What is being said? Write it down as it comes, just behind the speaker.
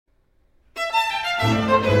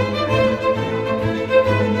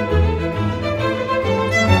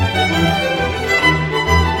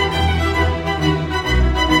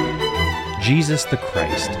Jesus the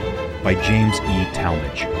Christ by James E.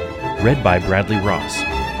 Talmage, read by Bradley Ross.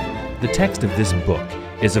 The text of this book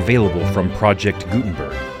is available from Project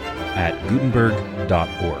Gutenberg at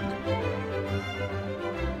gutenberg.org.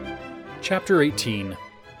 Chapter 18,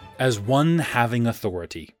 As One Having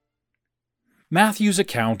Authority. Matthew's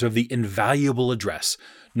account of the invaluable address,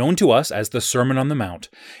 known to us as the Sermon on the Mount,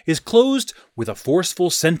 is closed with a forceful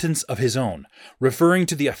sentence of his own, referring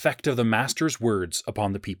to the effect of the Master's words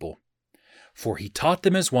upon the people. For he taught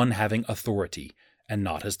them as one having authority, and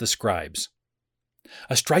not as the scribes.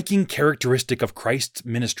 A striking characteristic of Christ's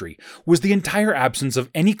ministry was the entire absence of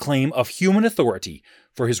any claim of human authority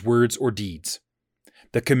for his words or deeds.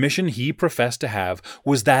 The commission he professed to have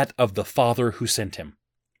was that of the Father who sent him.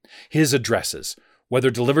 His addresses, whether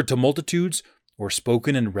delivered to multitudes or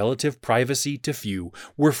spoken in relative privacy to few,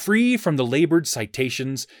 were free from the labored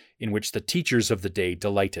citations in which the teachers of the day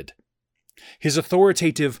delighted. His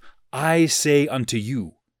authoritative "I say unto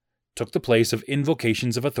you" took the place of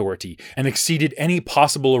invocations of authority and exceeded any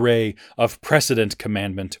possible array of precedent,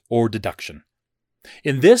 commandment, or deduction.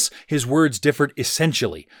 In this, his words differed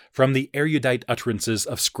essentially from the erudite utterances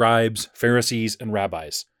of scribes, Pharisees, and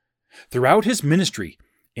rabbis. Throughout his ministry,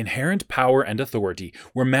 inherent power and authority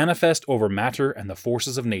were manifest over matter and the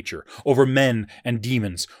forces of nature, over men and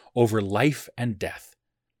demons, over life and death.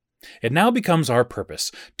 It now becomes our purpose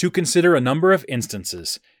to consider a number of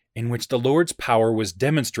instances in which the Lord's power was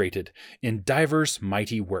demonstrated in divers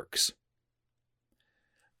mighty works.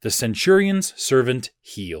 The centurion's servant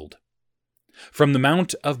healed. From the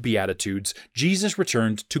Mount of Beatitudes, Jesus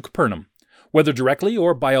returned to Capernaum. Whether directly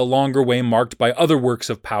or by a longer way marked by other works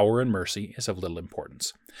of power and mercy is of little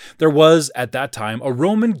importance. There was, at that time, a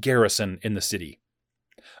Roman garrison in the city.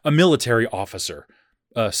 A military officer,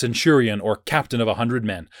 a centurion or captain of 100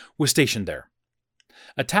 men, was stationed there.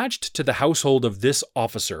 Attached to the household of this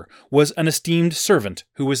officer was an esteemed servant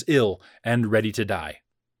who was ill and ready to die.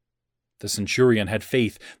 The centurion had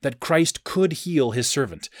faith that Christ could heal his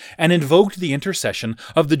servant, and invoked the intercession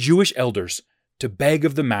of the Jewish elders to beg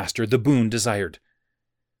of the master the boon desired.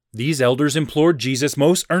 These elders implored Jesus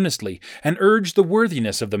most earnestly and urged the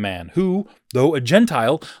worthiness of the man who, though a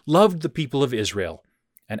Gentile, loved the people of Israel,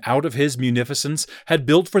 and out of his munificence had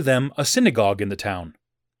built for them a synagogue in the town.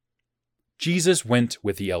 Jesus went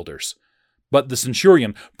with the elders. But the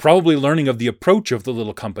centurion, probably learning of the approach of the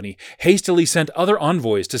little company, hastily sent other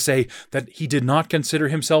envoys to say that he did not consider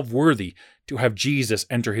himself worthy to have Jesus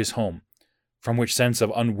enter his home, from which sense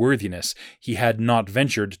of unworthiness he had not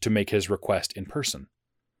ventured to make his request in person.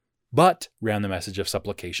 "But," ran the message of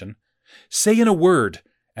supplication, "say in a word,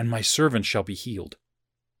 and my servant shall be healed."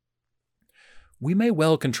 We may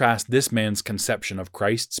well contrast this man's conception of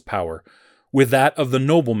Christ's power with that of the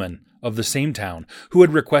nobleman of the same town who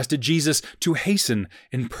had requested Jesus to hasten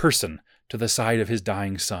in person to the side of his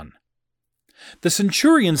dying son. The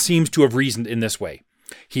centurion seems to have reasoned in this way.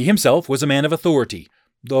 He himself was a man of authority,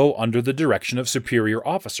 though under the direction of superior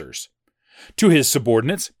officers. To his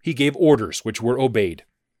subordinates he gave orders which were obeyed.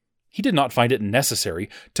 He did not find it necessary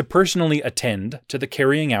to personally attend to the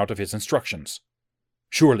carrying out of his instructions.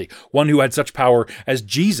 Surely one who had such power as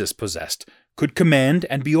Jesus possessed could command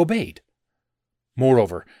and be obeyed.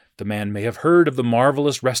 Moreover, the man may have heard of the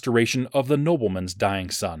marvelous restoration of the nobleman's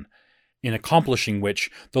dying son, in accomplishing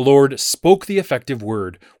which the Lord spoke the effective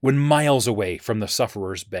word when miles away from the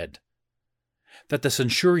sufferer's bed. That the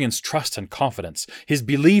centurion's trust and confidence, his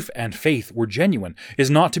belief and faith were genuine,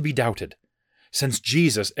 is not to be doubted, since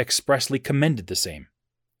Jesus expressly commended the same.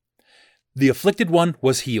 The afflicted one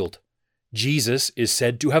was healed. Jesus is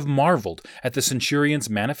said to have marveled at the centurion's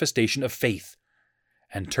manifestation of faith,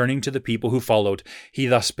 and turning to the people who followed, he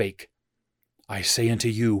thus spake, "I say unto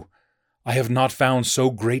you, I have not found so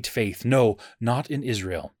great faith, no, not in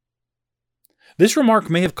Israel." This remark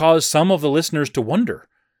may have caused some of the listeners to wonder.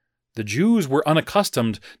 The Jews were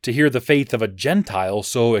unaccustomed to hear the faith of a Gentile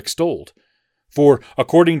so extolled. For,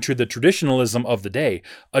 according to the traditionalism of the day,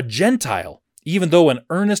 a Gentile, even though an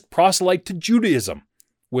earnest proselyte to Judaism,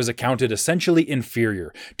 was accounted essentially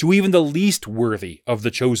inferior to even the least worthy of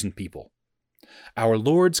the chosen people. Our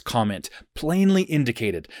Lord's comment plainly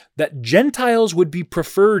indicated that Gentiles would be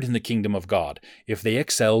preferred in the kingdom of God if they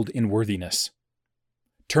excelled in worthiness.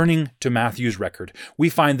 Turning to Matthew's record, we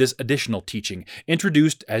find this additional teaching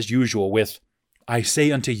introduced as usual with, "I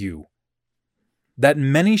say unto you, that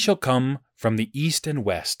many shall come from the east and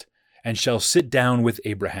west, and shall sit down with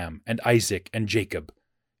Abraham and Isaac and Jacob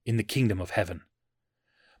in the kingdom of heaven.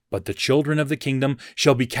 But the children of the kingdom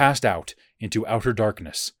shall be cast out into outer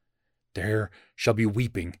darkness. There shall be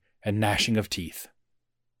weeping and gnashing of teeth.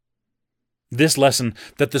 This lesson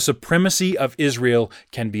that the supremacy of Israel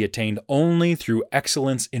can be attained only through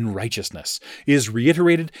excellence in righteousness is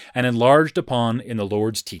reiterated and enlarged upon in the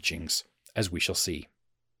Lord's teachings, as we shall see.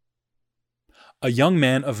 A young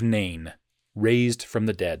man of Nain, raised from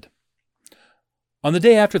the dead. On the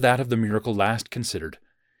day after that of the miracle last considered,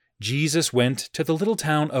 Jesus went to the little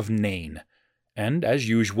town of Nain, and, as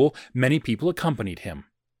usual, many people accompanied him.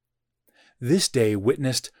 This day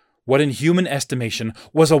witnessed what in human estimation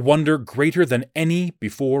was a wonder greater than any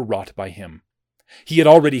before wrought by him. He had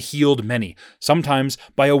already healed many, sometimes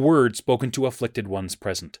by a word spoken to afflicted ones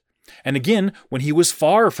present, and again when he was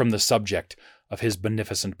far from the subject of his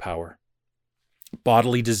beneficent power.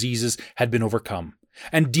 Bodily diseases had been overcome,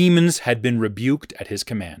 and demons had been rebuked at his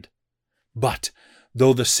command. But,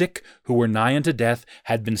 though the sick who were nigh unto death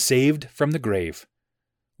had been saved from the grave,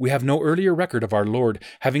 we have no earlier record of our Lord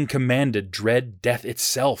having commanded dread death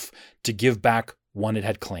itself to give back one it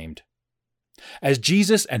had claimed. As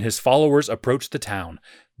Jesus and his followers approached the town,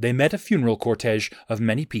 they met a funeral cortege of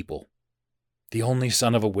many people. The only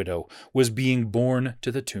son of a widow was being borne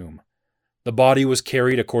to the tomb. The body was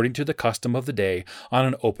carried according to the custom of the day on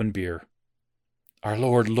an open bier. Our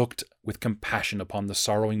Lord looked with compassion upon the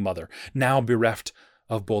sorrowing mother, now bereft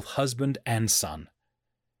of both husband and son,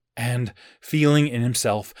 and, feeling in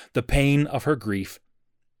himself the pain of her grief,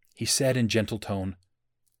 he said in gentle tone,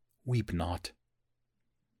 "Weep not."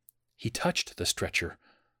 He touched the stretcher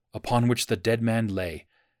upon which the dead man lay,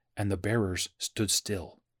 and the bearers stood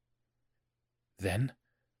still. Then,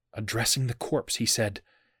 addressing the corpse, he said,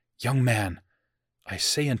 "Young man, I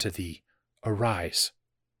say unto thee, arise."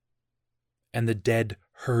 And the dead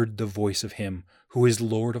heard the voice of him who is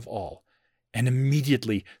Lord of all, and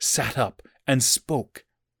immediately sat up and spoke.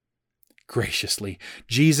 Graciously,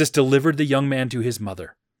 Jesus delivered the young man to his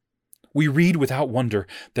mother. We read without wonder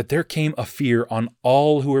that there came a fear on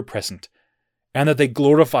all who were present, and that they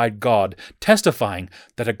glorified God, testifying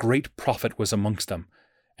that a great prophet was amongst them,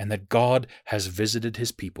 and that God has visited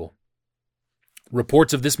his people.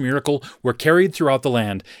 Reports of this miracle were carried throughout the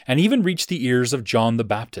land, and even reached the ears of John the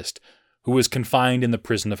Baptist, who was confined in the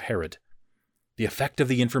prison of Herod. The effect of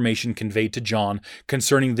the information conveyed to John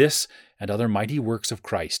concerning this and other mighty works of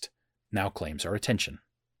Christ now claims our attention.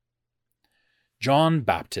 John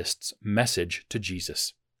Baptist's message to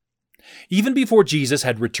Jesus. Even before Jesus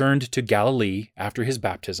had returned to Galilee after his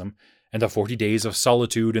baptism and the 40 days of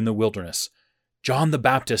solitude in the wilderness, John the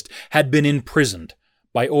Baptist had been imprisoned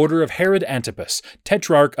by order of Herod Antipas,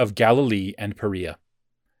 tetrarch of Galilee and Perea.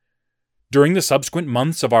 During the subsequent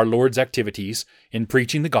months of our Lord's activities, in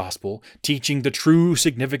preaching the gospel, teaching the true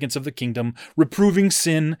significance of the kingdom, reproving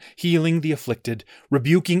sin, healing the afflicted,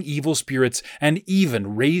 rebuking evil spirits, and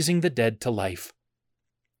even raising the dead to life,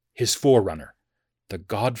 his forerunner, the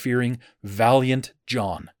God-fearing, valiant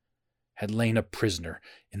John, had lain a prisoner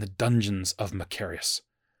in the dungeons of Machaerus,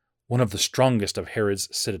 one of the strongest of Herod's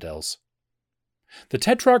citadels. The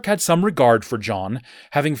tetrarch had some regard for John,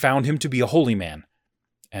 having found him to be a holy man,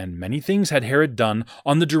 and many things had Herod done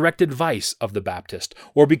on the direct advice of the Baptist,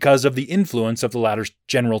 or because of the influence of the latter's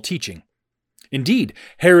general teaching. Indeed,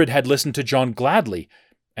 Herod had listened to John gladly,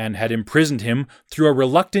 and had imprisoned him through a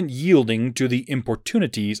reluctant yielding to the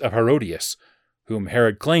importunities of Herodias, whom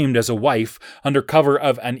Herod claimed as a wife under cover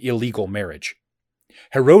of an illegal marriage.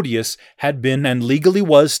 Herodias had been and legally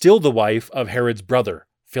was still the wife of Herod's brother,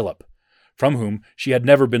 Philip, from whom she had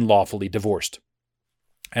never been lawfully divorced.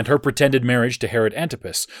 And her pretended marriage to Herod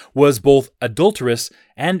Antipas was both adulterous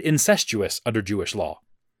and incestuous under Jewish law.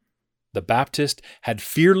 The Baptist had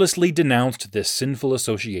fearlessly denounced this sinful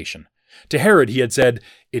association. To Herod he had said,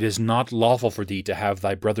 "It is not lawful for thee to have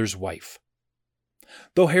thy brother's wife."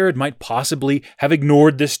 Though Herod might possibly have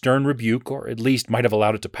ignored this stern rebuke, or at least might have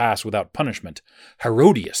allowed it to pass without punishment,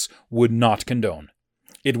 Herodias would not condone.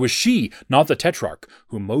 It was she, not the tetrarch,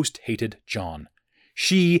 who most hated John.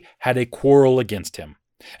 She had a quarrel against him,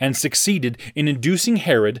 and succeeded in inducing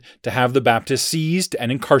Herod to have the Baptist seized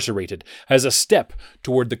and incarcerated as a step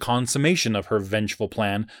toward the consummation of her vengeful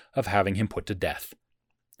plan of having him put to death.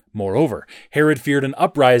 Moreover, Herod feared an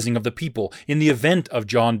uprising of the people in the event of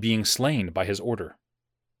John being slain by his order.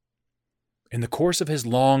 In the course of his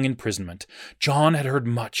long imprisonment, John had heard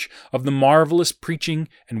much of the marvelous preaching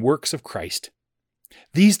and works of Christ.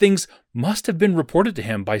 These things must have been reported to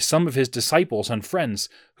him by some of his disciples and friends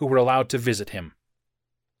who were allowed to visit him.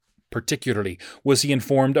 Particularly was he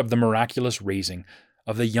informed of the miraculous raising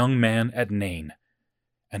of the young man at Nain,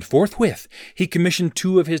 and forthwith he commissioned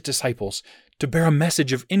 2 of his disciples to bear a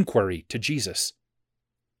message of inquiry to Jesus.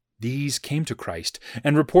 These came to Christ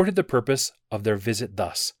and reported the purpose of their visit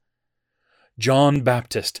thus: John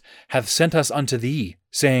Baptist hath sent us unto thee,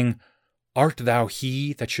 saying, Art thou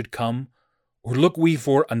he that should come, or look we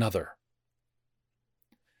for another?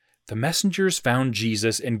 The messengers found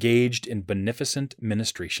Jesus engaged in beneficent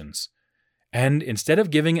ministrations, and instead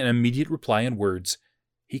of giving an immediate reply in words,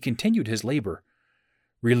 he continued his labor,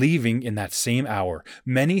 relieving in that same hour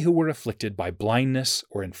many who were afflicted by blindness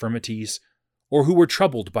or infirmities, or who were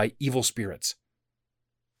troubled by evil spirits.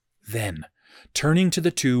 Then, turning to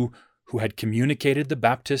the two who had communicated the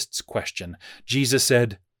Baptist's question, Jesus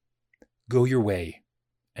said, Go your way,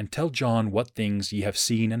 and tell John what things ye have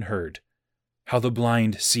seen and heard, how the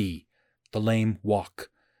blind see, the lame walk,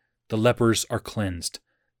 the lepers are cleansed,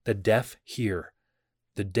 the deaf hear,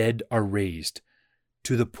 the dead are raised,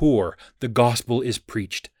 to the poor the gospel is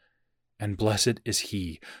preached, and blessed is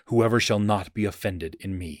he whoever shall not be offended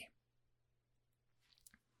in me.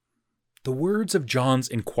 The words of John's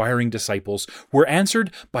inquiring disciples were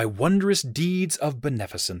answered by wondrous deeds of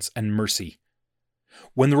beneficence and mercy.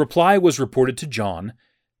 When the reply was reported to John,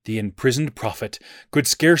 the imprisoned prophet could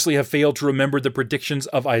scarcely have failed to remember the predictions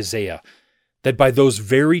of Isaiah, that by those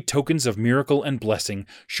very tokens of miracle and blessing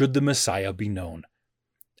should the Messiah be known.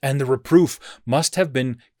 And the reproof must have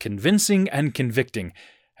been convincing and convicting,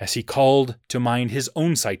 as he called to mind his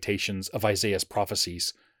own citations of Isaiah's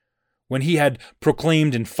prophecies, when he had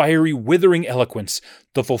proclaimed in fiery, withering eloquence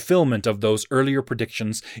the fulfillment of those earlier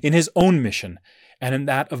predictions in his own mission and in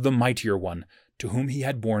that of the mightier one, to whom he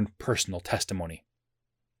had borne personal testimony.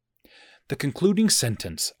 The concluding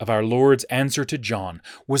sentence of our Lord's answer to John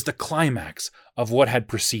was the climax of what had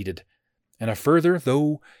preceded, and a further,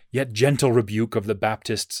 though yet gentle rebuke of the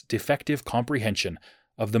Baptist's defective comprehension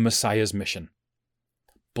of the Messiah's mission.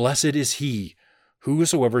 Blessed is he,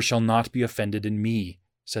 whosoever shall not be offended in me,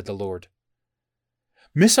 said the Lord.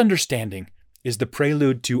 Misunderstanding is the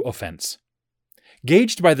prelude to offense.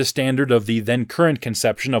 Gauged by the standard of the then current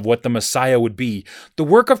conception of what the Messiah would be, the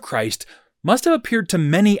work of Christ must have appeared to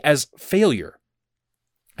many as failure.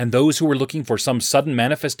 And those who were looking for some sudden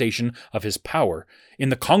manifestation of his power in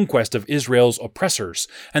the conquest of Israel's oppressors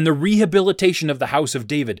and the rehabilitation of the house of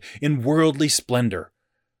David in worldly splendor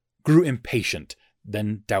grew impatient,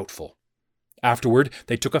 then doubtful. Afterward,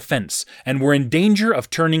 they took offense and were in danger of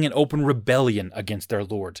turning in open rebellion against their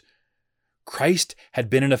Lord. Christ had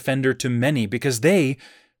been an offender to many because they,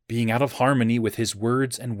 being out of harmony with his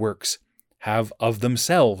words and works, have of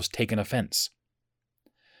themselves taken offense.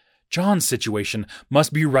 John's situation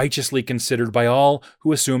must be righteously considered by all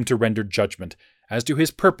who assume to render judgment as to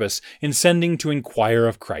his purpose in sending to inquire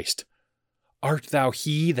of Christ. Art thou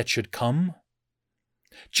he that should come?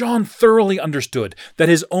 John thoroughly understood that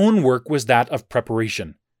his own work was that of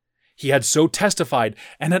preparation. He had so testified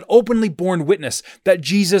and had openly borne witness that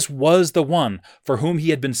Jesus was the one for whom he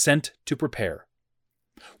had been sent to prepare.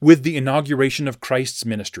 With the inauguration of Christ's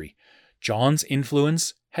ministry, John's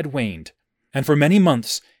influence had waned, and for many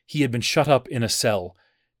months he had been shut up in a cell,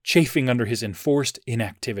 chafing under his enforced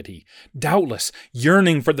inactivity, doubtless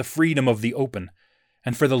yearning for the freedom of the open,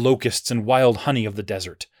 and for the locusts and wild honey of the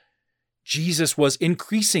desert. Jesus was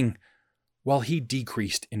increasing, while he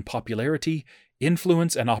decreased in popularity,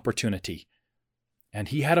 influence, and opportunity, and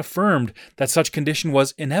he had affirmed that such condition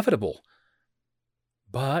was inevitable.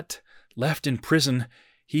 But, left in prison,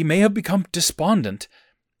 he may have become despondent,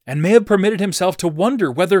 and may have permitted himself to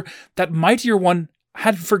wonder whether that mightier one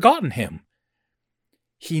had forgotten him.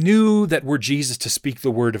 He knew that were Jesus to speak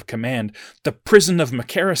the word of command, the prison of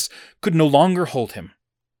Machaerus could no longer hold him.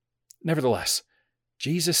 Nevertheless,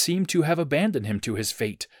 Jesus seemed to have abandoned him to his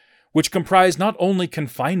fate, which comprised not only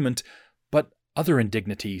confinement, but other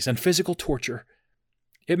indignities and physical torture.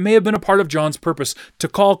 It may have been a part of John's purpose to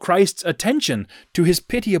call Christ's attention to his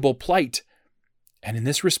pitiable plight, and in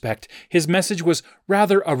this respect his message was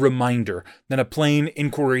rather a reminder than a plain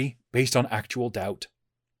inquiry based on actual doubt.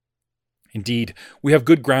 Indeed, we have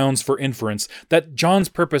good grounds for inference that John's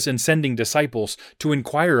purpose in sending disciples to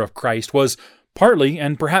inquire of Christ was partly,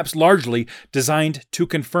 and perhaps largely, designed to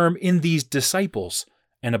confirm in these disciples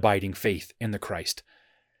an abiding faith in the Christ.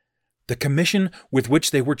 The commission with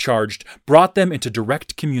which they were charged brought them into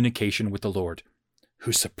direct communication with the Lord,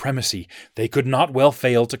 whose supremacy they could not well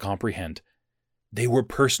fail to comprehend. They were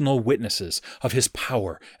personal witnesses of his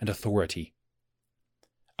power and authority.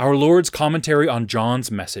 Our Lord's commentary on John's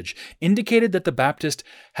message indicated that the Baptist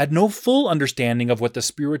had no full understanding of what the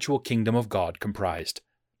spiritual kingdom of God comprised.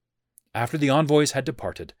 After the envoys had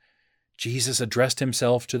departed, Jesus addressed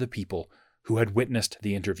himself to the people who had witnessed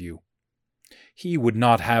the interview. He would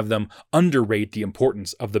not have them underrate the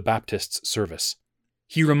importance of the Baptist's service.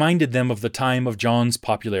 He reminded them of the time of John's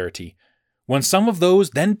popularity, when some of those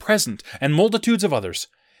then present, and multitudes of others,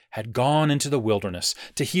 had gone into the wilderness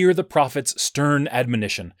to hear the prophet's stern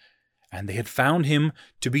admonition, and they had found him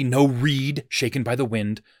to be no reed shaken by the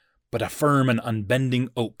wind, but a firm and unbending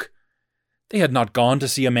oak. They had not gone to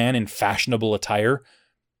see a man in fashionable attire.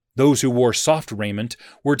 Those who wore soft raiment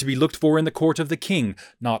were to be looked for in the court of the king,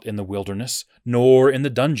 not in the wilderness, nor in the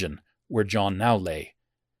dungeon where John now lay.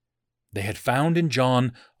 They had found in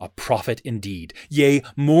John a prophet indeed, yea,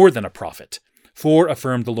 more than a prophet. For,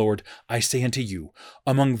 affirmed the Lord, I say unto you,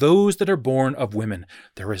 among those that are born of women,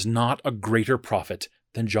 there is not a greater prophet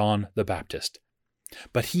than John the Baptist.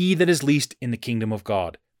 But he that is least in the kingdom of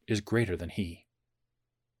God is greater than he.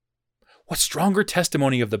 What stronger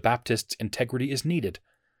testimony of the Baptist's integrity is needed?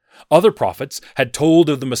 Other prophets had told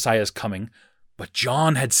of the Messiah's coming, but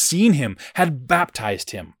John had seen him, had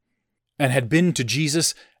baptized him, and had been to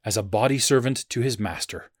Jesus as a body servant to his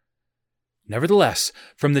master. Nevertheless,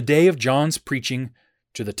 from the day of John's preaching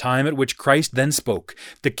to the time at which Christ then spoke,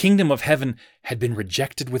 the kingdom of heaven had been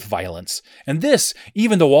rejected with violence, and this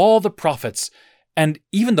even though all the prophets and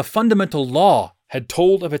even the fundamental law had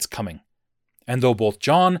told of its coming, and though both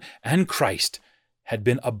John and Christ had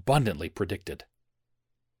been abundantly predicted.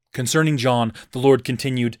 Concerning John, the Lord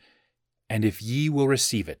continued, And if ye will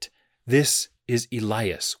receive it, this is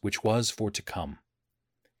Elias which was for to come.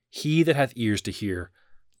 He that hath ears to hear,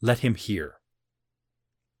 let him hear.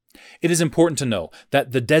 It is important to know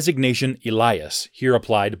that the designation Elias, here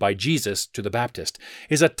applied by Jesus to the Baptist,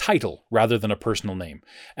 is a title rather than a personal name,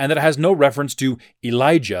 and that it has no reference to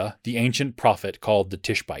Elijah, the ancient prophet called the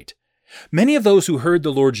Tishbite. Many of those who heard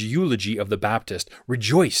the Lord's eulogy of the Baptist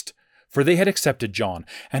rejoiced, for they had accepted John,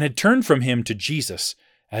 and had turned from him to Jesus,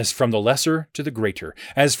 as from the lesser to the greater,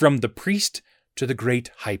 as from the priest to the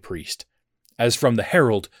great high priest, as from the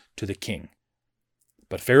herald to the king.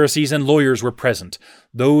 But Pharisees and lawyers were present,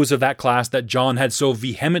 those of that class that John had so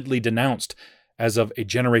vehemently denounced as of a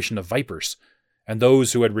generation of vipers, and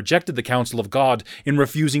those who had rejected the counsel of God in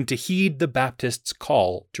refusing to heed the Baptist's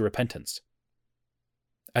call to repentance.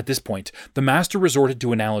 At this point, the Master resorted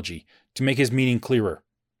to analogy to make his meaning clearer.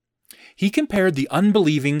 He compared the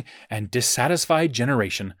unbelieving and dissatisfied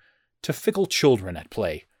generation to fickle children at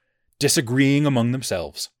play, disagreeing among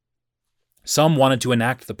themselves. Some wanted to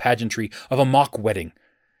enact the pageantry of a mock wedding,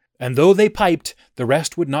 and though they piped, the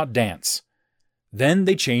rest would not dance. Then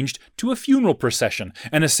they changed to a funeral procession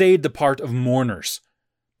and essayed the part of mourners,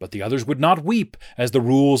 but the others would not weep as the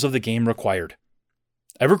rules of the game required.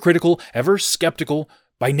 Ever critical, ever skeptical,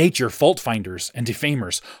 by nature fault-finders and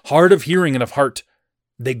defamers, hard of hearing and of heart,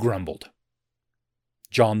 they grumbled.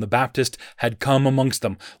 John the Baptist had come amongst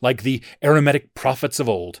them like the Aromatic prophets of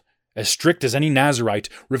old, as strict as any Nazarite,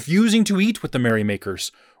 refusing to eat with the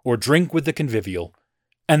merrymakers or drink with the convivial,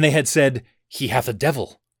 and they had said, He hath a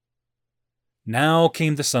devil. Now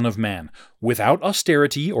came the Son of Man, without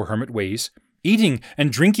austerity or hermit ways, eating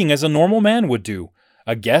and drinking as a normal man would do,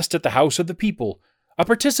 a guest at the house of the people, a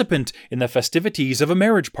participant in the festivities of a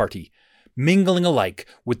marriage party, mingling alike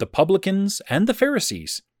with the publicans and the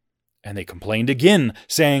Pharisees. And they complained again,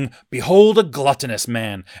 saying, Behold a gluttonous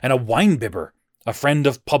man, and a wine-bibber, a friend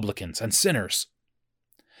of publicans and sinners.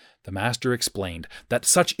 The Master explained that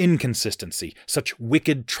such inconsistency, such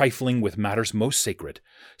wicked trifling with matters most sacred,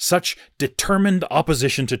 such determined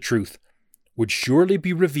opposition to truth, would surely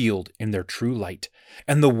be revealed in their true light,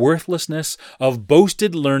 and the worthlessness of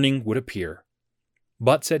boasted learning would appear.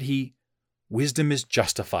 But, said he, wisdom is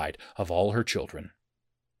justified of all her children.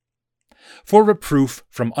 For reproof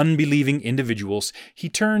from unbelieving individuals, he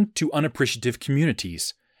turned to unappreciative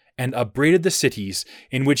communities, and upbraided the cities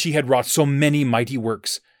in which he had wrought so many mighty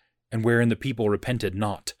works, and wherein the people repented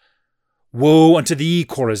not. Woe unto thee,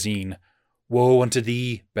 Chorazin! Woe unto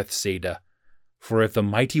thee, Bethsaida! For if the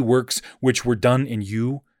mighty works which were done in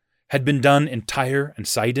you had been done in Tyre and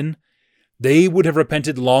Sidon, they would have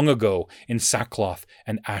repented long ago in sackcloth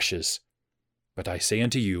and ashes. But I say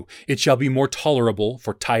unto you, it shall be more tolerable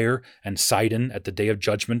for Tyre and Sidon at the day of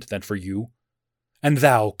judgment than for you. And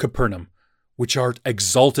thou, Capernaum, which art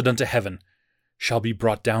exalted unto heaven, shall be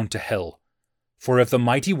brought down to hell. For if the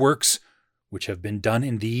mighty works which have been done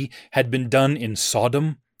in thee had been done in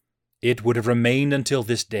Sodom, it would have remained until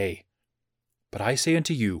this day. But I say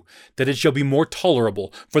unto you, that it shall be more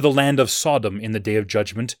tolerable for the land of Sodom in the day of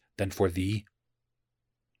judgment than for thee.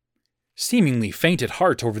 Seemingly faint at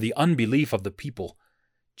heart over the unbelief of the people,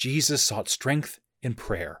 Jesus sought strength in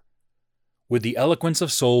prayer. With the eloquence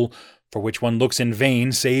of soul, for which one looks in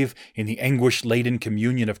vain save in the anguish-laden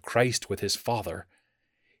communion of Christ with his Father,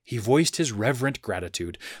 he voiced his reverent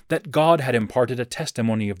gratitude that God had imparted a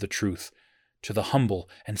testimony of the truth to the humble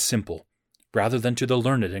and simple, rather than to the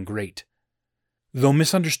learned and great. Though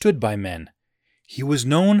misunderstood by men, he was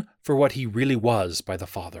known for what he really was by the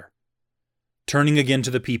Father. Turning again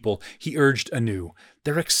to the people, he urged anew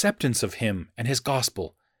their acceptance of him and his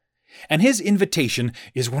gospel. And his invitation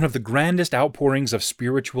is one of the grandest outpourings of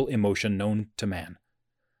spiritual emotion known to man.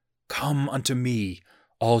 "Come unto me,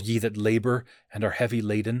 all ye that labor and are heavy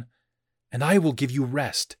laden, and I will give you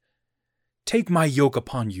rest. Take my yoke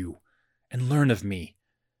upon you, and learn of me,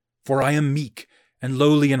 for I am meek and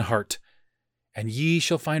lowly in heart, and ye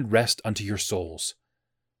shall find rest unto your souls.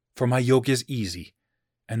 For my yoke is easy,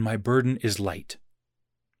 and my burden is light."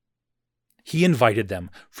 He invited them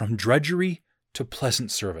from drudgery to pleasant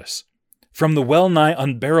service, from the well-nigh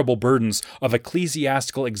unbearable burdens of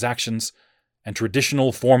ecclesiastical exactions and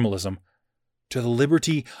traditional formalism to the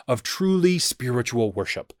liberty of truly spiritual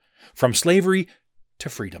worship, from slavery to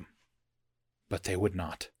freedom. But they would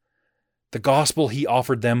not. The gospel he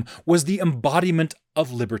offered them was the embodiment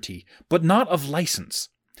of liberty, but not of license.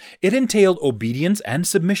 It entailed obedience and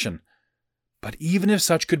submission. But even if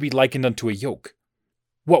such could be likened unto a yoke,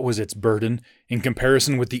 what was its burden in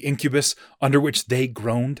comparison with the incubus under which they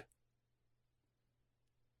groaned?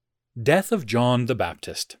 Death of John the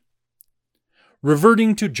Baptist.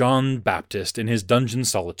 Reverting to John Baptist in his dungeon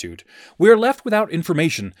solitude, we are left without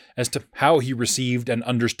information as to how he received and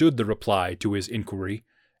understood the reply to his inquiry,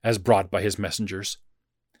 as brought by his messengers.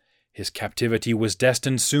 His captivity was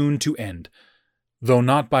destined soon to end, though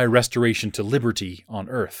not by restoration to liberty on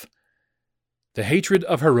earth. The hatred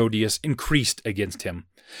of Herodias increased against him.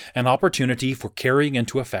 An opportunity for carrying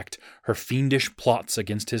into effect her fiendish plots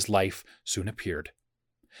against his life soon appeared.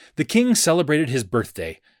 The king celebrated his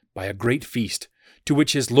birthday by a great feast, to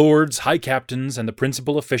which his lords, high captains, and the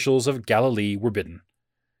principal officials of Galilee were bidden.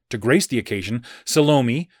 To grace the occasion,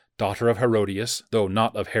 Salome, daughter of Herodias, though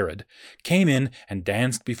not of Herod, came in and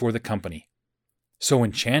danced before the company. So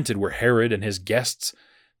enchanted were Herod and his guests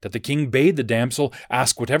that the king bade the damsel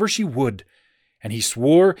ask whatever she would, and he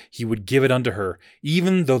swore he would give it unto her,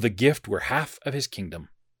 even though the gift were half of his kingdom.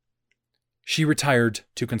 She retired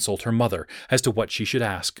to consult her mother as to what she should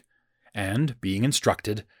ask, and, being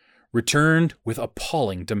instructed, returned with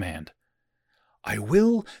appalling demand. "I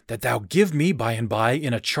will that thou give me by and by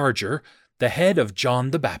in a charger the head of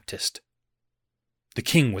John the Baptist." The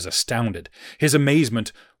king was astounded. His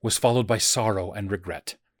amazement was followed by sorrow and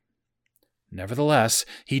regret. Nevertheless,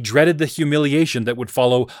 he dreaded the humiliation that would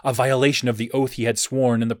follow a violation of the oath he had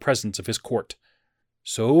sworn in the presence of his court.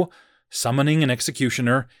 So, summoning an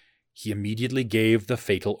executioner, he immediately gave the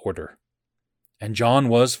fatal order, and John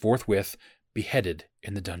was forthwith beheaded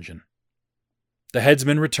in the dungeon. The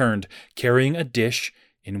headsman returned, carrying a dish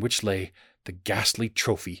in which lay the ghastly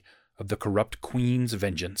trophy of the corrupt queen's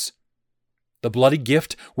vengeance. The bloody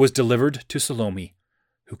gift was delivered to Salome,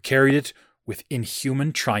 who carried it with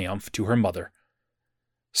inhuman triumph to her mother.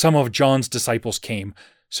 Some of John's disciples came,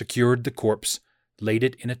 secured the corpse, laid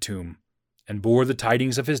it in a tomb, and bore the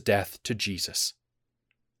tidings of his death to Jesus.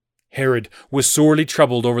 Herod was sorely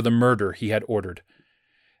troubled over the murder he had ordered,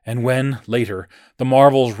 and when, later, the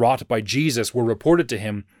marvels wrought by Jesus were reported to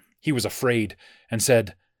him, he was afraid, and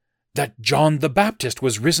said, "That John the Baptist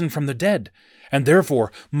was risen from the dead, and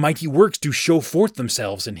therefore mighty works do show forth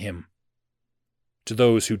themselves in him." To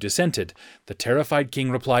those who dissented, the terrified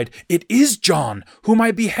king replied, "It is John, whom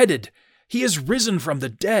I beheaded. He is risen from the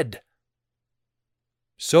dead."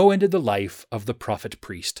 So ended the life of the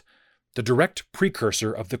prophet-priest, the direct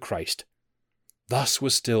precursor of the Christ. Thus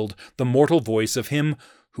was stilled the mortal voice of him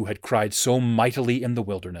who had cried so mightily in the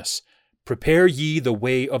wilderness, "Prepare ye the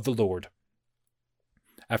way of the Lord."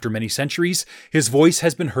 After many centuries, his voice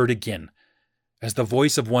has been heard again, as the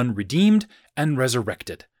voice of one redeemed and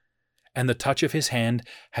resurrected, and the touch of his hand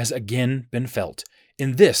has again been felt,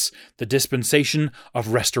 in this, the dispensation of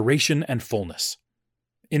restoration and fullness.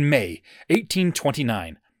 In May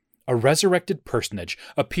 1829, a resurrected personage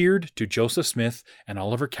appeared to Joseph Smith and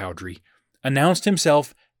Oliver Cowdery, announced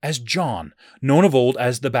himself as John, known of old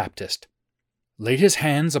as the Baptist, laid his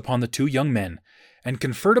hands upon the two young men, and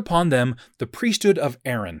conferred upon them the priesthood of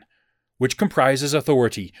Aaron, which comprises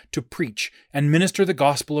authority to preach and minister the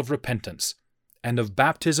gospel of repentance, and of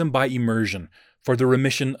baptism by immersion for the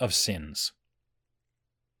remission of sins.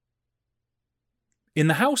 In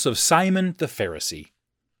the house of Simon the Pharisee.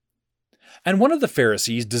 And one of the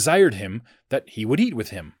Pharisees desired him that he would eat with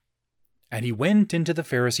him. And he went into the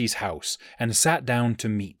Pharisee's house, and sat down to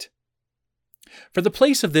meat. For the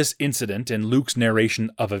place of this incident in Luke's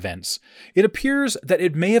narration of events, it appears that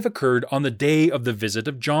it may have occurred on the day of the visit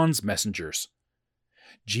of John's messengers.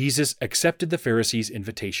 Jesus accepted the Pharisees'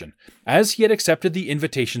 invitation, as he had accepted the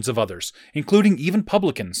invitations of others, including even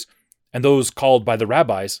publicans, and those called by the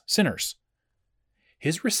rabbis sinners.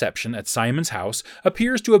 His reception at Simon's house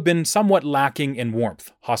appears to have been somewhat lacking in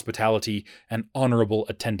warmth, hospitality, and honorable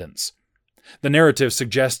attendance. The narrative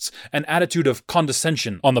suggests an attitude of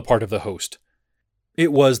condescension on the part of the host.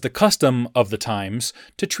 It was the custom of the times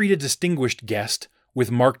to treat a distinguished guest with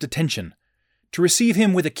marked attention, to receive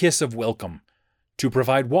him with a kiss of welcome, to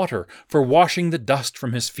provide water for washing the dust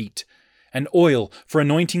from his feet, and oil for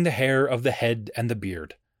anointing the hair of the head and the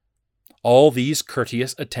beard. All these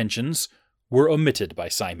courteous attentions were omitted by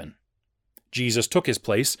Simon. Jesus took his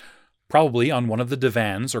place, probably on one of the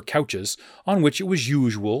divans or couches on which it was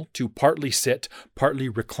usual to partly sit, partly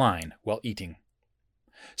recline while eating.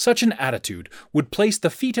 Such an attitude would place the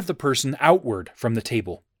feet of the person outward from the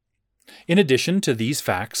table. In addition to these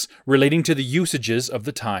facts relating to the usages of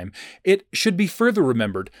the time, it should be further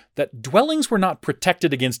remembered that dwellings were not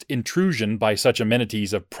protected against intrusion by such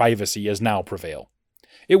amenities of privacy as now prevail.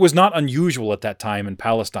 It was not unusual at that time in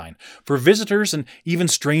Palestine for visitors and even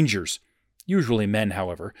strangers, usually men,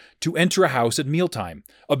 however, to enter a house at mealtime,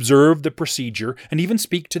 observe the procedure, and even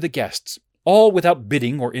speak to the guests, all without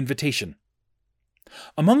bidding or invitation.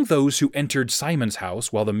 Among those who entered Simon's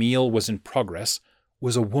house while the meal was in progress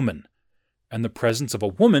was a woman, and the presence of a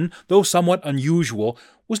woman, though somewhat unusual,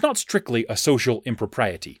 was not strictly a social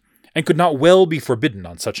impropriety, and could not well be forbidden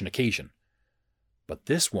on such an occasion. But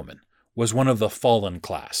this woman was one of the fallen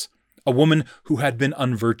class, a woman who had been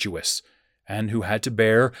unvirtuous, and who had to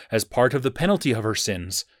bear, as part of the penalty of her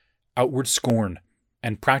sins, outward scorn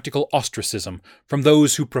and practical ostracism from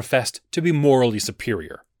those who professed to be morally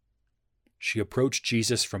superior. She approached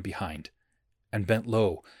Jesus from behind, and bent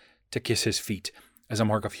low to kiss his feet as a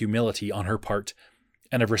mark of humility on her part,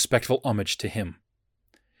 and of respectful homage to him.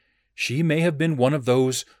 She may have been one of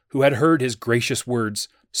those who had heard his gracious words,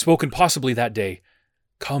 spoken possibly that day,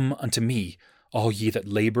 "Come unto me, all ye that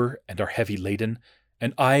labor and are heavy laden,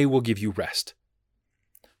 and I will give you rest."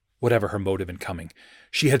 Whatever her motive in coming,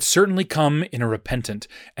 she had certainly come in a repentant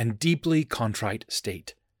and deeply contrite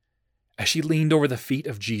state. As she leaned over the feet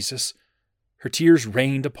of Jesus, her tears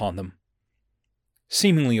rained upon them.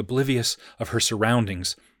 Seemingly oblivious of her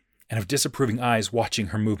surroundings and of disapproving eyes watching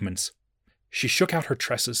her movements, she shook out her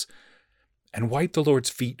tresses and wiped the Lord's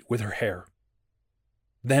feet with her hair.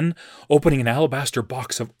 Then, opening an alabaster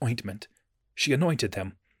box of ointment, she anointed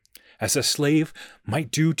them, as a slave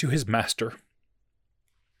might do to his master.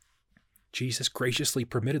 Jesus graciously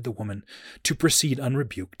permitted the woman to proceed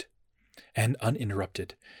unrebuked and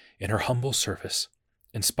uninterrupted in her humble service,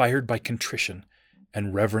 inspired by contrition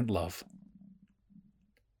and reverent love.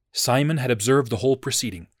 Simon had observed the whole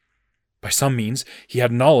proceeding. By some means he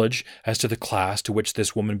had knowledge as to the class to which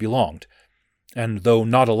this woman belonged, and though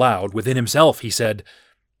not aloud, within himself he said,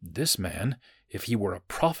 "This man, if he were a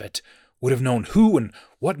prophet, would have known who and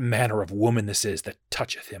what manner of woman this is that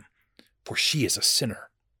toucheth him, for she is a sinner."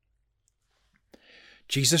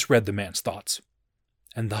 Jesus read the man's thoughts,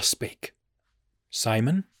 and thus spake,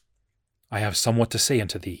 "Simon, I have somewhat to say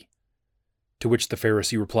unto thee." To which the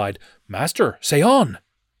Pharisee replied, "Master, say on."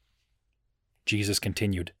 Jesus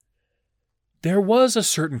continued, "There was a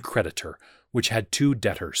certain creditor which had 2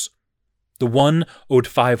 debtors. The one owed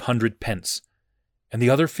 500 pence, and the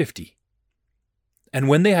other 50. And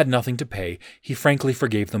when they had nothing to pay, he frankly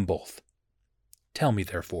forgave them both. Tell me,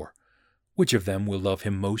 therefore, which of them will love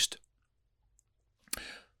him most?"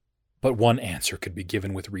 But one answer could be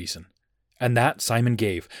given with reason, and that Simon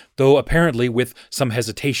gave, though apparently with some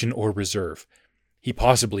hesitation or reserve. He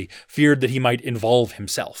possibly feared that he might involve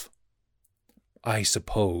himself. "I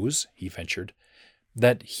suppose," he ventured,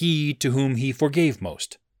 "that he to whom he forgave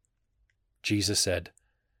most." Jesus said,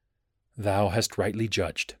 "Thou hast rightly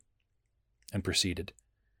judged," and proceeded,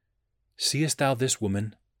 "Seest thou this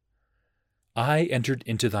woman? I entered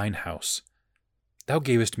into thine house. Thou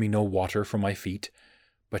gavest me no water for my feet,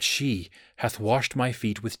 but she hath washed my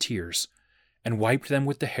feet with tears, and wiped them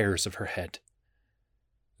with the hairs of her head.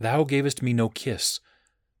 Thou gavest me no kiss,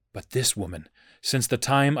 but this woman, since the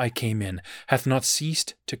time I came in, hath not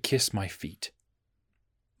ceased to kiss my feet.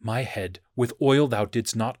 My head with oil thou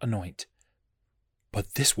didst not anoint,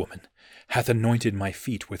 but this woman hath anointed my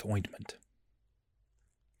feet with ointment."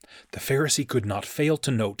 The Pharisee could not fail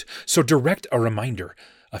to note so direct a reminder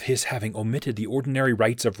of his having omitted the ordinary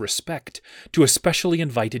rites of respect to a specially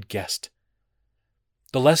invited guest.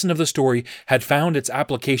 The lesson of the story had found its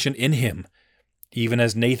application in him, even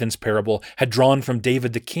as Nathan's parable had drawn from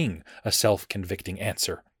David the king a self-convicting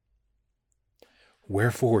answer.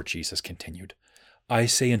 "Wherefore," Jesus continued, "I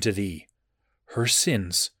say unto thee, her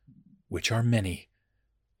sins, which are many,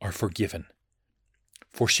 are forgiven.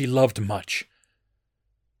 For she loved much.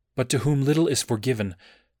 But to whom little is forgiven,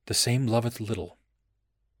 the same loveth little.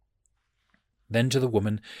 Then to the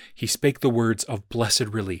woman he spake the words of blessed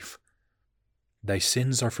relief. Thy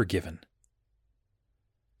sins are forgiven.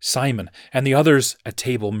 Simon and the others at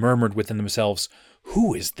table murmured within themselves,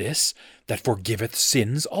 Who is this that forgiveth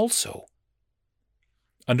sins also?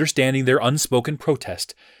 Understanding their unspoken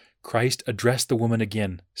protest, Christ addressed the woman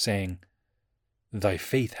again, saying, Thy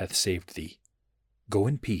faith hath saved thee. Go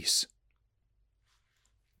in peace.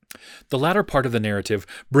 The latter part of the narrative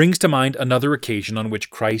brings to mind another occasion on which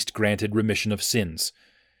Christ granted remission of sins,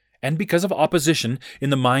 and because of opposition in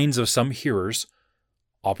the minds of some hearers,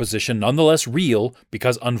 opposition nonetheless real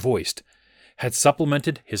because unvoiced, had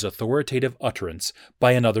supplemented his authoritative utterance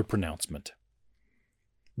by another pronouncement.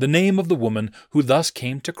 The name of the woman who thus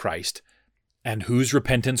came to Christ, and whose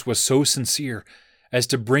repentance was so sincere as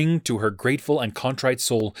to bring to her grateful and contrite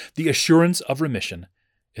soul the assurance of remission,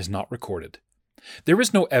 is not recorded. There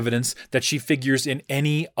is no evidence that she figures in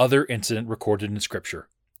any other incident recorded in Scripture.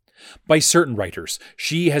 By certain writers,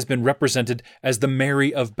 she has been represented as the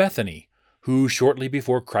Mary of Bethany, who, shortly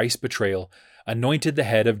before Christ's betrayal, anointed the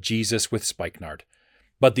head of Jesus with spikenard.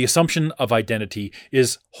 But the assumption of identity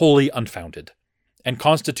is wholly unfounded, and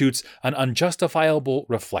constitutes an unjustifiable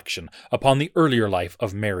reflection upon the earlier life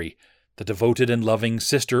of Mary, the devoted and loving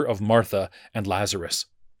sister of Martha and Lazarus.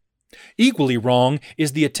 Equally wrong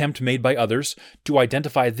is the attempt made by others to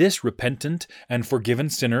identify this repentant and forgiven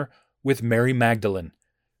sinner with Mary Magdalene,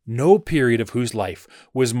 no period of whose life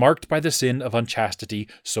was marked by the sin of unchastity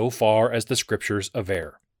so far as the Scriptures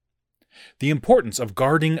aver. The importance of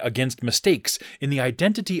guarding against mistakes in the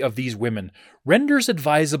identity of these women renders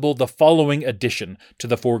advisable the following addition to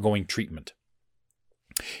the foregoing treatment.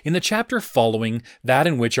 In the chapter following that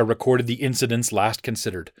in which are recorded the incidents last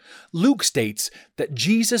considered, Luke states that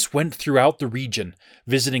Jesus went throughout the region,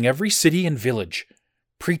 visiting every city and village,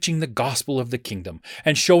 preaching the gospel of the kingdom,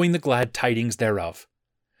 and showing the glad tidings thereof.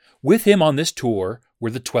 With him on this tour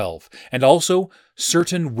were the 12, and also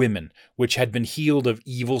certain women which had been healed of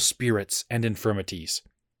evil spirits and infirmities,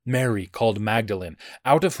 Mary called Magdalene,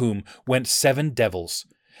 out of whom went 7 devils,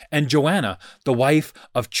 and Joanna, the wife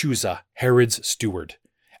of Chuza, Herod's steward,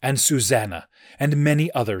 and Susanna, and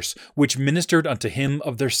many others, which ministered unto him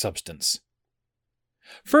of their substance.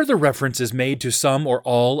 Further reference is made to some or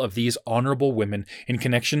all of these honorable women in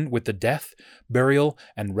connection with the death, burial,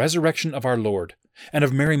 and resurrection of our Lord, and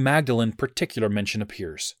of Mary Magdalene particular mention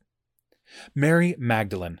appears. Mary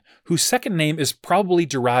Magdalene, whose second name is probably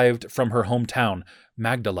derived from her hometown,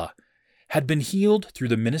 Magdala, had been healed through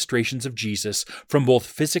the ministrations of Jesus from both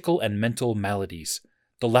physical and mental maladies,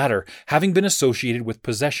 the latter having been associated with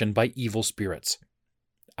possession by evil spirits.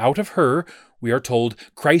 Out of her, we are told,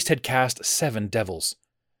 Christ had cast 7 devils.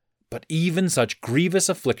 But even such grievous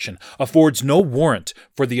affliction affords no warrant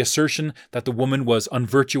for the assertion that the woman was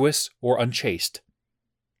unvirtuous or unchaste.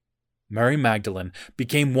 Mary Magdalene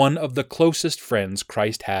became one of the closest friends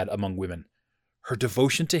Christ had among women. Her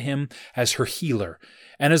devotion to him as her healer,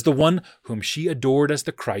 and as the one whom she adored as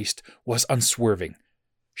the Christ, was unswerving.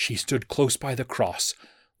 She stood close by the cross,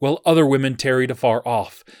 while other women tarried afar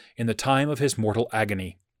off in the time of his mortal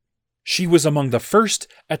agony. She was among the first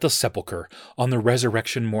at the sepulchre on the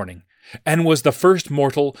resurrection morning, and was the first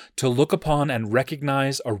mortal to look upon and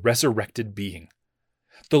recognize a resurrected being,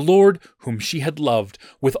 the Lord whom she had loved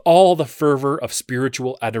with all the fervor of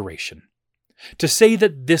spiritual adoration. To say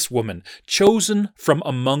that this woman, chosen from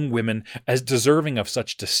among women as deserving of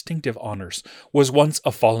such distinctive honors, was once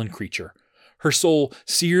a fallen creature, her soul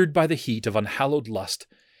seared by the heat of unhallowed lust,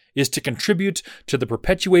 is to contribute to the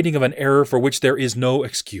perpetuating of an error for which there is no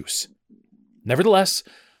excuse. Nevertheless,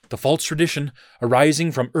 the false tradition,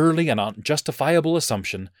 arising from early and unjustifiable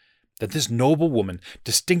assumption, that this noble woman,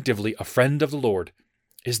 distinctively a friend of the Lord,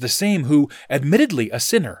 is the same who, admittedly a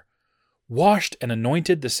sinner, washed and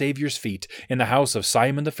anointed the Saviour's feet in the house of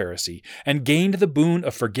Simon the Pharisee, and gained the boon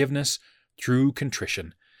of forgiveness through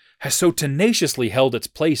contrition, has so tenaciously held its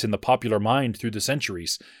place in the popular mind through the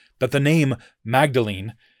centuries, that the name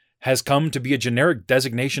Magdalene has come to be a generic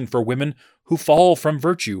designation for women who fall from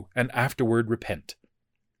virtue and afterward repent.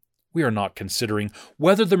 We are not considering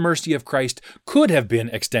whether the mercy of Christ could have been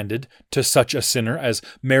extended to such a sinner as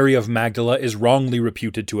Mary of Magdala is wrongly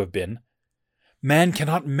reputed to have been. Man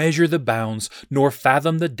cannot measure the bounds nor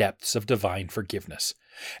fathom the depths of divine forgiveness.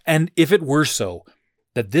 And if it were so,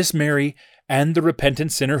 that this Mary and the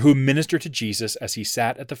repentant sinner who ministered to Jesus as he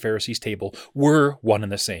sat at the Pharisees' table were one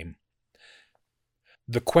and the same,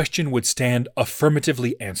 the question would stand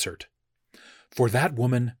affirmatively answered. For that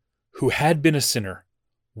woman, who had been a sinner,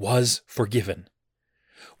 was forgiven.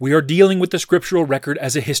 We are dealing with the scriptural record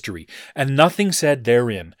as a history, and nothing said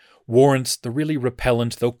therein warrants the really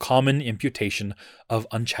repellent though common imputation of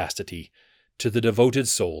unchastity to the devoted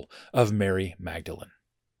soul of Mary Magdalene.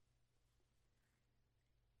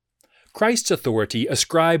 Christ's authority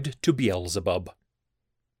ascribed to Beelzebub.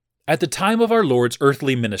 At the time of our Lord's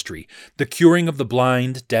earthly ministry, the curing of the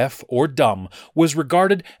blind, deaf, or dumb was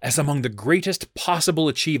regarded as among the greatest possible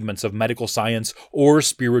achievements of medical science or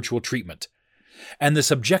spiritual treatment, and the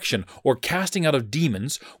subjection or casting out of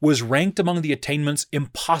demons was ranked among the attainments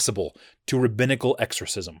impossible to rabbinical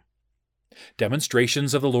exorcism.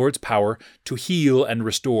 Demonstrations of the Lord's power to heal and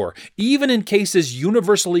restore, even in cases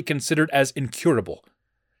universally considered as incurable,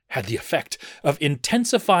 had the effect of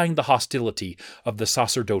intensifying the hostility of the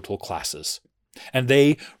sacerdotal classes, and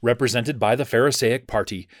they, represented by the Pharisaic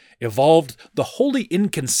party, evolved the wholly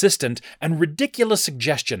inconsistent and ridiculous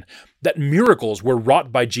suggestion that miracles were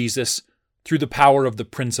wrought by Jesus through the power of the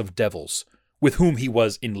prince of devils, with whom he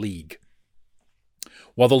was in league.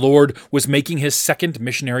 While the Lord was making his second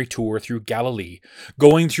missionary tour through Galilee,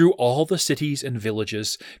 going through all the cities and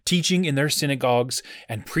villages, teaching in their synagogues,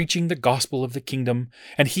 and preaching the gospel of the kingdom,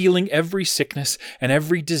 and healing every sickness and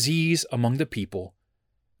every disease among the people,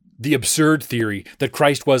 the absurd theory that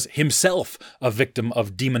Christ was himself a victim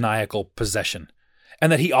of demoniacal possession,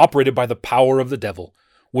 and that he operated by the power of the devil,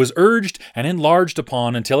 was urged and enlarged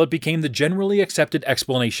upon until it became the generally accepted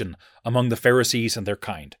explanation among the Pharisees and their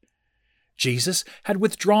kind. Jesus had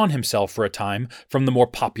withdrawn himself for a time from the more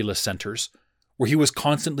populous centers, where he was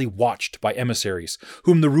constantly watched by emissaries,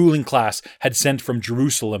 whom the ruling class had sent from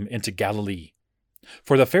Jerusalem into Galilee.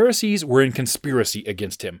 For the Pharisees were in conspiracy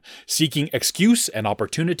against him, seeking excuse and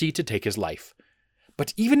opportunity to take his life.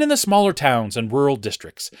 But even in the smaller towns and rural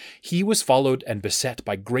districts, he was followed and beset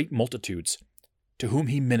by great multitudes, to whom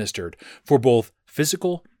he ministered for both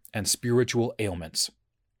physical and spiritual ailments.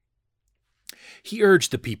 He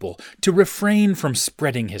urged the people to refrain from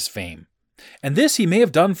spreading his fame, and this he may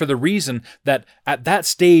have done for the reason that at that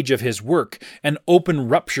stage of his work, an open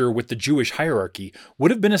rupture with the Jewish hierarchy would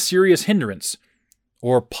have been a serious hindrance,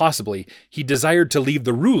 or possibly he desired to leave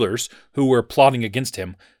the rulers, who were plotting against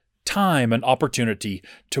him, time and opportunity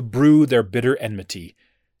to brew their bitter enmity,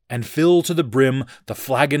 and fill to the brim the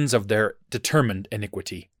flagons of their determined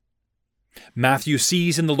iniquity. Matthew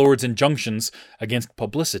sees in the Lord's injunctions against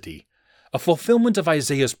publicity a fulfillment of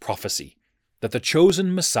Isaiah's prophecy that the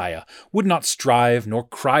chosen Messiah would not strive nor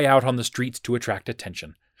cry out on the streets to attract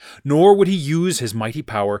attention, nor would he use his mighty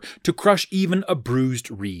power to crush even a bruised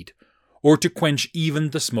reed, or to quench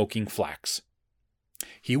even the smoking flax.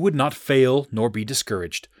 He would not fail nor be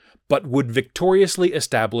discouraged, but would victoriously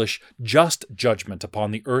establish just judgment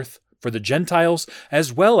upon the earth for the Gentiles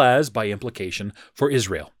as well as, by implication, for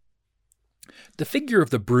Israel. The figure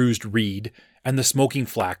of the bruised reed and the smoking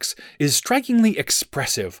flax is strikingly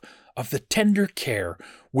expressive of the tender care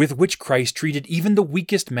with which Christ treated even the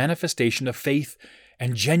weakest manifestation of faith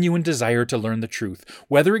and genuine desire to learn the truth,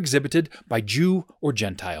 whether exhibited by Jew or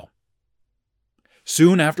Gentile.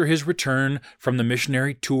 Soon after his return from the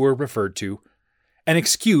missionary tour referred to, an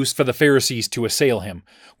excuse for the Pharisees to assail him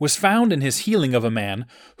was found in his healing of a man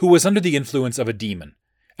who was under the influence of a demon,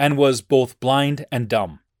 and was both blind and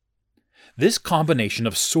dumb. This combination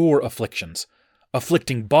of sore afflictions,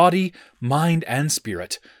 afflicting body, mind, and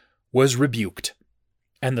spirit, was rebuked,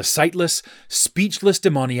 and the sightless, speechless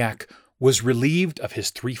demoniac was relieved of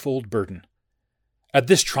his threefold burden. At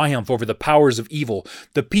this triumph over the powers of evil,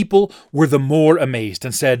 the people were the more amazed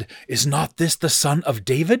and said, "Is not this the son of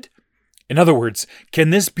David?" In other words,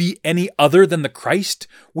 can this be any other than the Christ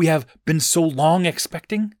we have been so long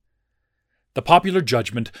expecting? The popular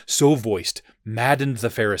judgment so voiced maddened the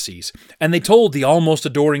Pharisees, and they told the almost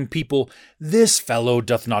adoring people, "This fellow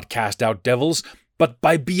doth not cast out devils, but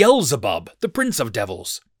by Beelzebub, the prince of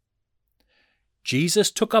devils."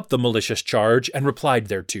 Jesus took up the malicious charge and replied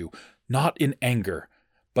thereto, not in anger,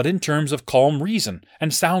 but in terms of calm reason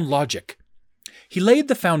and sound logic. He laid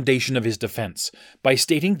the foundation of his defense by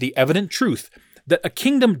stating the evident truth that a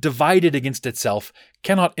kingdom divided against itself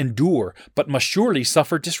cannot endure, but must surely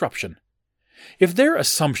suffer disruption. If their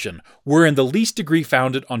assumption were in the least degree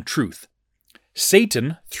founded on truth,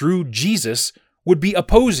 Satan, through Jesus, would be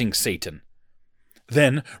opposing Satan.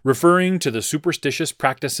 Then, referring to the superstitious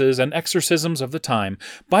practices and exorcisms of the time,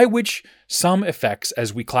 by which some effects,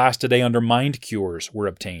 as we class today under mind cures, were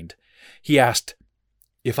obtained, he asked,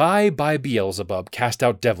 "If I by Beelzebub cast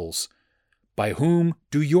out devils, by whom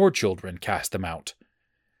do your children cast them out?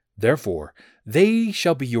 Therefore, they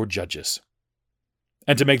shall be your judges."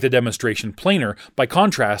 And to make the demonstration plainer, by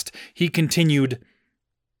contrast, he continued,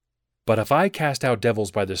 "But if I cast out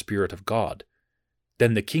devils by the Spirit of God,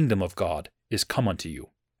 then the kingdom of God is come unto you.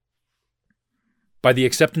 By the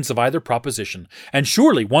acceptance of either proposition, and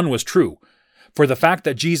surely one was true, for the fact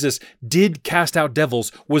that Jesus did cast out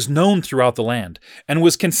devils was known throughout the land, and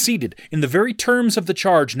was conceded in the very terms of the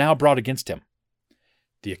charge now brought against him.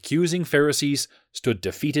 The accusing Pharisees stood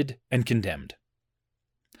defeated and condemned.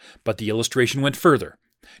 But the illustration went further.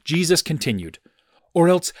 Jesus continued, "Or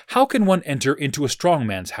else how can one enter into a strong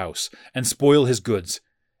man's house and spoil his goods,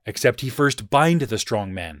 except he first bind the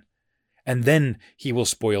strong man, and then he will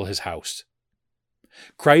spoil his house?"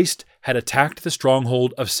 Christ had attacked the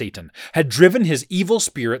stronghold of Satan, had driven his evil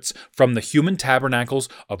spirits from the human tabernacles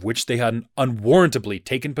of which they had unwarrantably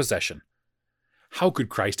taken possession. How could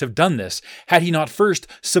Christ have done this had he not first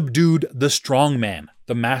subdued the strong man,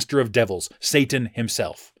 the master of devils, Satan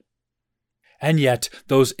himself? And yet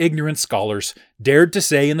those ignorant scholars dared to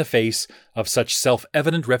say in the face of such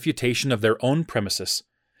self-evident refutation of their own premises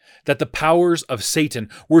that the powers of Satan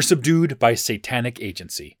were subdued by satanic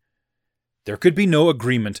agency. There could be no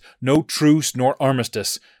agreement, no truce nor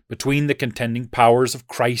armistice between the contending powers of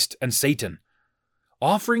Christ and Satan.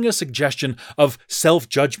 Offering a suggestion of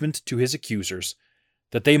self-judgment to his accusers,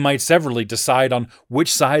 that they might severally decide on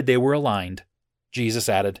which side they were aligned, Jesus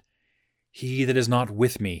added, "He that is not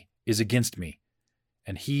with me is against me,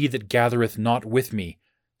 and he that gathereth not with me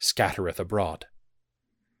scattereth abroad."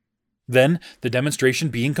 Then, the demonstration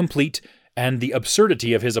being complete, and the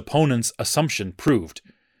absurdity of his opponent's assumption proved,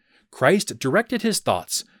 Christ directed his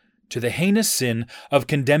thoughts to the heinous sin of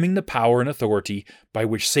condemning the power and authority by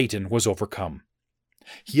which Satan was overcome.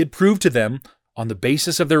 He had proved to them, on the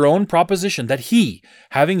basis of their own proposition, that he,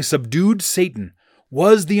 having subdued Satan,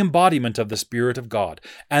 was the embodiment of the Spirit of God,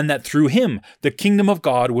 and that through him the kingdom of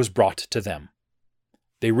God was brought to them.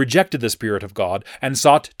 They rejected the Spirit of God and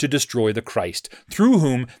sought to destroy the Christ, through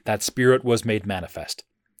whom that Spirit was made manifest.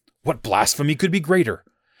 What blasphemy could be greater?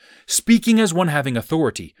 Speaking as one having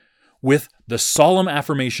authority, with the solemn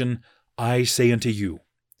affirmation, "I say unto you,"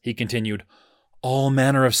 he continued, "all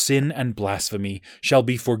manner of sin and blasphemy shall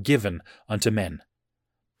be forgiven unto men.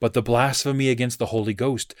 But the blasphemy against the Holy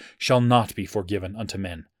Ghost shall not be forgiven unto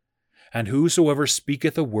men. And whosoever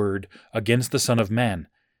speaketh a word against the Son of Man,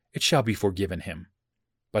 it shall be forgiven him.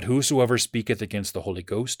 But whosoever speaketh against the Holy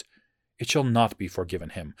Ghost, it shall not be forgiven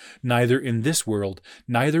him, neither in this world,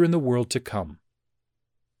 neither in the world to come."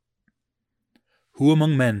 Who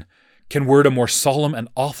among men can word a more solemn and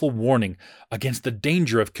awful warning against the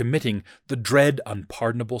danger of committing the dread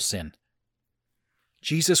unpardonable sin?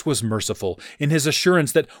 Jesus was merciful in his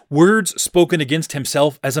assurance that words spoken against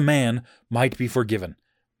himself as a man might be forgiven.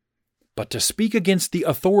 But to speak against the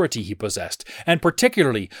authority he possessed, and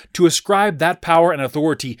particularly to ascribe that power and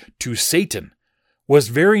authority to Satan, was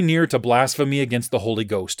very near to blasphemy against the Holy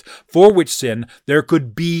Ghost, for which sin there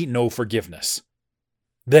could be no forgiveness.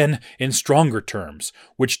 Then, in stronger terms,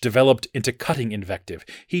 which developed into cutting invective,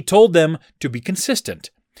 he told them to be consistent.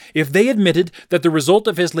 If they admitted that the result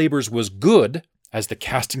of his labors was good, as the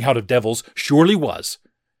casting out of devils surely was,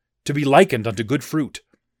 to be likened unto good fruit,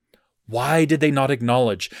 why did they not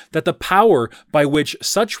acknowledge that the power by which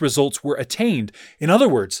such results were attained, in other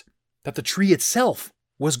words, that the tree itself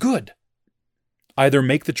was good? Either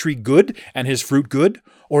make the tree good and his fruit good,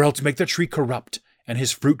 or else make the tree corrupt and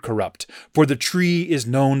his fruit corrupt, for the tree is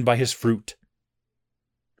known by his fruit.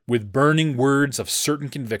 With burning words of certain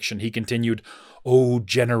conviction, he continued, "O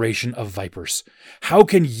generation of vipers, how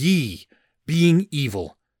can ye, being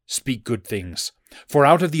evil, speak good things? For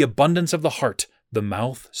out of the abundance of the heart the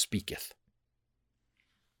mouth speaketh."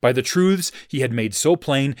 By the truths he had made so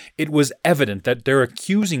plain, it was evident that their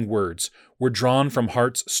accusing words were drawn from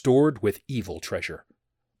hearts stored with evil treasure.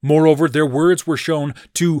 Moreover, their words were shown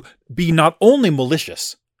to be not only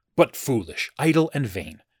malicious, but foolish, idle, and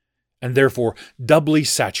vain, and therefore doubly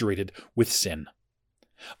saturated with sin.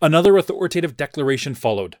 Another authoritative declaration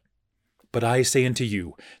followed. "But I say unto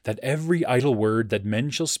you, that every idle word that men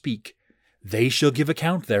shall speak, they shall give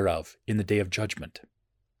account thereof in the day of judgment."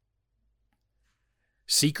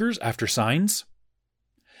 Seekers after signs?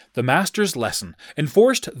 The Master's lesson,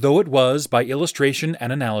 enforced though it was by illustration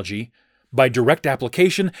and analogy, by direct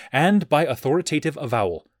application and by authoritative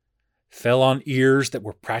avowal, fell on ears that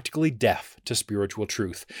were practically deaf to spiritual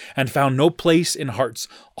truth, and found no place in hearts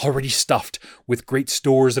already stuffed with great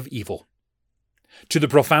stores of evil. To the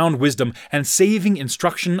profound wisdom and saving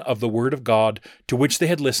instruction of the Word of God to which they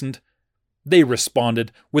had listened, they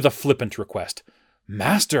responded with a flippant request,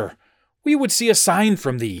 "Master, we would see a sign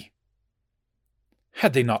from thee."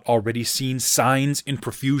 Had they not already seen signs in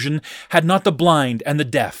profusion? Had not the blind and the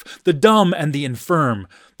deaf, the dumb and the infirm,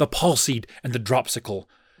 the palsied and the dropsical,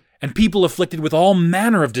 and people afflicted with all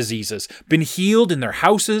manner of diseases been healed in their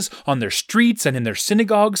houses, on their streets, and in their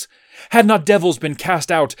synagogues? Had not devils been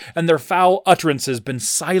cast out, and their foul utterances been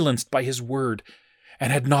silenced by his word?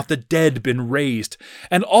 And had not the dead been raised,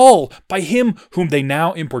 and all by him whom they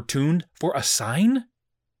now importuned for a sign?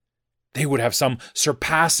 They would have some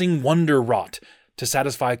surpassing wonder wrought to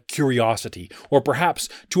satisfy curiosity, or perhaps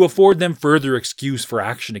to afford them further excuse for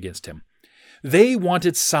action against him. They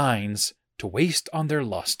wanted signs to waste on their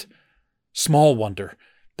lust. Small wonder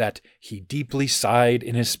that he deeply sighed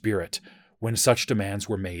in his spirit when such demands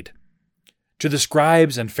were made. To the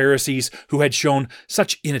scribes and Pharisees who had shown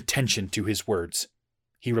such inattention to his words,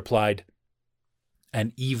 he replied,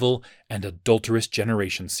 "An evil and adulterous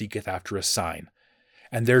generation seeketh after a sign,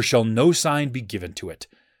 and there shall no sign be given to it,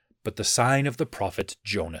 but the sign of the prophet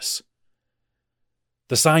Jonas."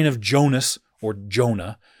 The sign of Jonas, or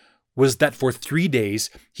Jonah, was that for 3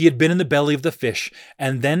 days he had been in the belly of the fish,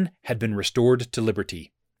 and then had been restored to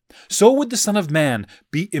liberty. So would the Son of Man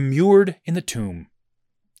be immured in the tomb,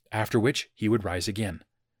 after which he would rise again.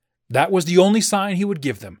 That was the only sign he would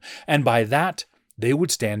give them, and by that they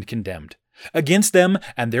would stand condemned. Against them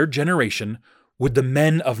and their generation would the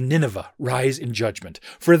men of Nineveh rise in judgment,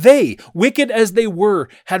 for they, wicked as they were,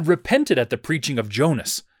 had repented at the preaching of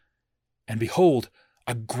Jonas. And behold,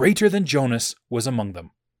 a greater than Jonas was among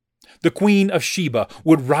them. The queen of Sheba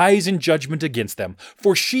would rise in judgment against them,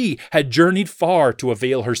 for she had journeyed far to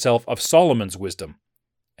avail herself of Solomon's wisdom.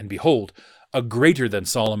 And behold, a greater than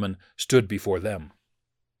Solomon stood before them.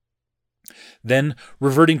 Then,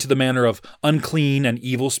 reverting to the manner of unclean and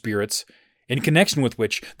evil spirits, in connection with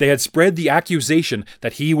which they had spread the accusation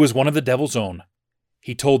that he was one of the devil's own,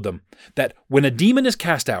 he told them that when a demon is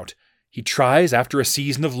cast out, he tries, after a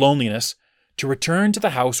season of loneliness, to return to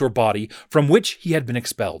the house or body from which he had been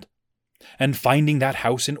expelled. And finding that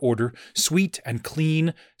house in order, sweet and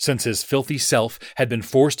clean, since his filthy self had been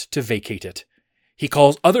forced to vacate it, he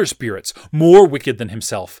calls other spirits more wicked than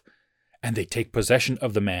himself, and they take possession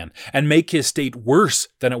of the man and make his state worse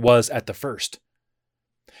than it was at the first.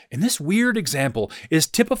 In this weird example is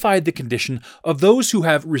typified the condition of those who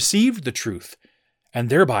have received the truth, and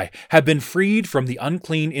thereby have been freed from the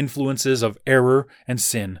unclean influences of error and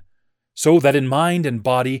sin, so that in mind and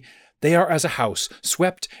body they are as a house,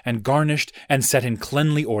 swept and garnished and set in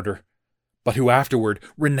cleanly order, but who afterward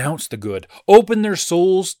renounce the good, open their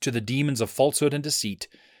souls to the demons of falsehood and deceit,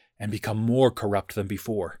 and become more corrupt than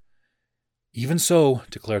before. Even so,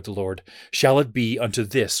 declared the Lord, shall it be unto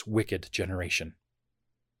this wicked generation.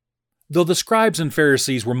 Though the scribes and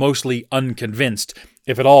Pharisees were mostly unconvinced,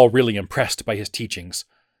 if at all really impressed by his teachings,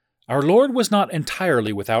 our Lord was not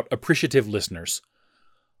entirely without appreciative listeners.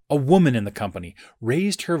 A woman in the company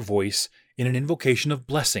raised her voice in an invocation of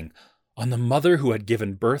blessing on the mother who had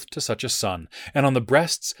given birth to such a son, and on the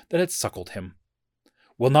breasts that had suckled him.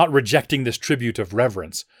 While not rejecting this tribute of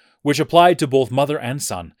reverence, which applied to both mother and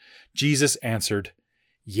son, Jesus answered,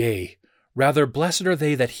 "Yea, rather blessed are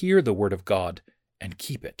they that hear the word of God and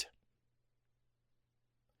keep it."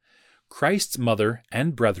 Christ's mother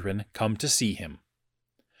and brethren come to see him.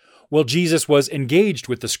 While Jesus was engaged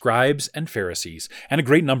with the scribes and Pharisees, and a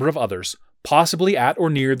great number of others, possibly at or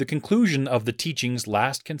near the conclusion of the teachings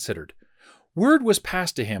last considered, word was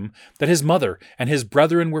passed to him that his mother and his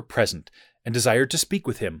brethren were present and desired to speak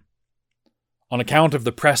with him. On account of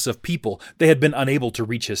the press of people, they had been unable to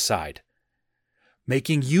reach his side.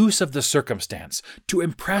 Making use of the circumstance to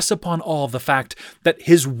impress upon all the fact that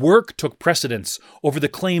his work took precedence over the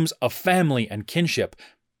claims of family and kinship,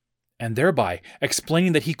 and thereby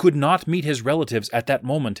explaining that he could not meet his relatives at that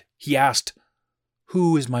moment, he asked,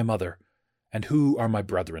 "Who is my mother, and who are my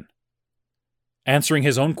brethren?" Answering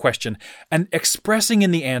his own question, and expressing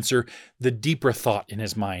in the answer the deeper thought in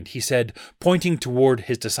his mind, he said, pointing toward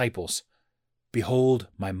his disciples, "Behold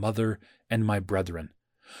my mother and my brethren.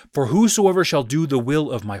 For whosoever shall do the will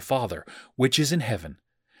of my Father, which is in heaven,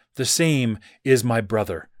 the same is my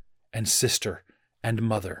brother and sister and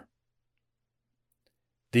mother."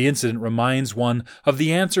 The incident reminds one of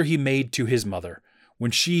the answer he made to his mother,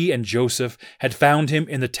 when she and Joseph had found him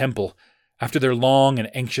in the temple after their long and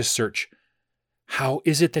anxious search. "How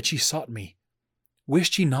is it that ye sought me?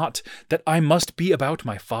 Wished ye not that I must be about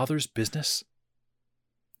my Father's business?"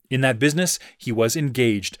 In that business he was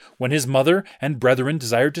engaged when his mother and brethren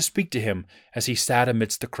desired to speak to him as he sat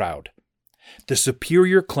amidst the crowd. The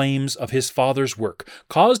superior claims of his Father's work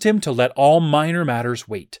caused him to let all minor matters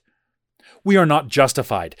wait. We are not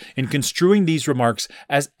justified in construing these remarks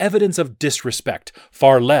as evidence of disrespect,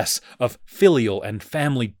 far less of filial and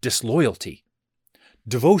family disloyalty.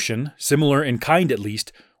 Devotion, similar in kind at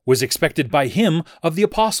least, was expected by him of the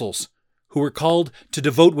apostles, who were called to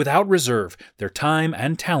devote without reserve their time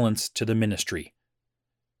and talents to the ministry.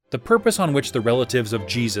 The purpose on which the relatives of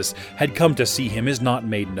Jesus had come to see him is not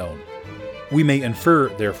made known. We may infer,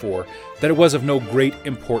 therefore, that it was of no great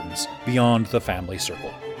importance beyond the family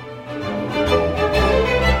circle.